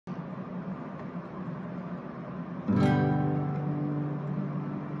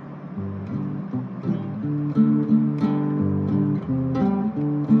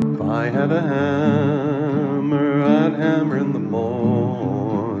had a hammer, I'd hammer in the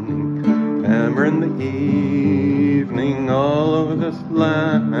morning, hammer in the evening, all over this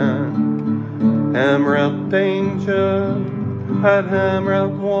land. Hammer out danger, I'd hammer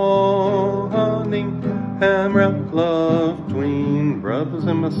out warning, hammer out love between brothers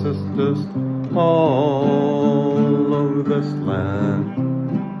and my sisters all over this land.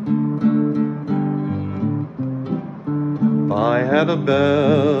 If I had a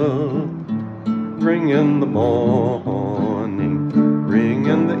bell, ring in the morning, ring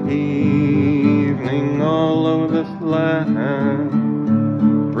in the evening, all over this land.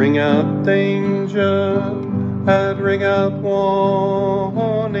 Ring out danger, I'd ring out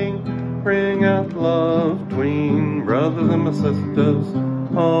warning, ring out love between brothers and my sisters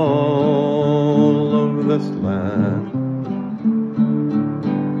all over this land.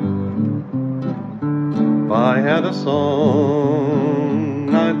 If I had a song,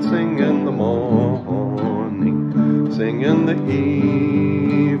 I'd sing in the morning, sing in the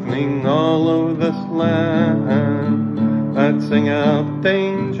evening, all over this land. I'd sing out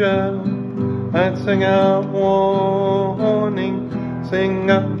danger, I'd sing out warning, sing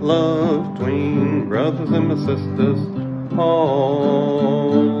out love between brothers and my sisters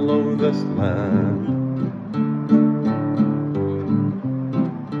all over this land.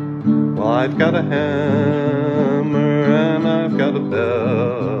 Well, I've got a hammer and I've got a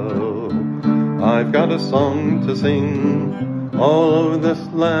bell, I've got a song to sing all over this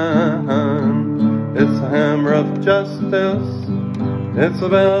land. It's a hammer of justice, it's a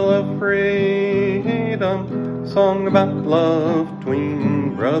bell of freedom, song about love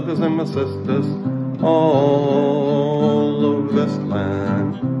between brothers and my sisters all over this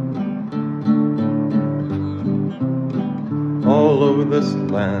land. All over this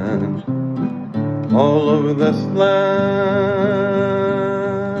land, all over this land.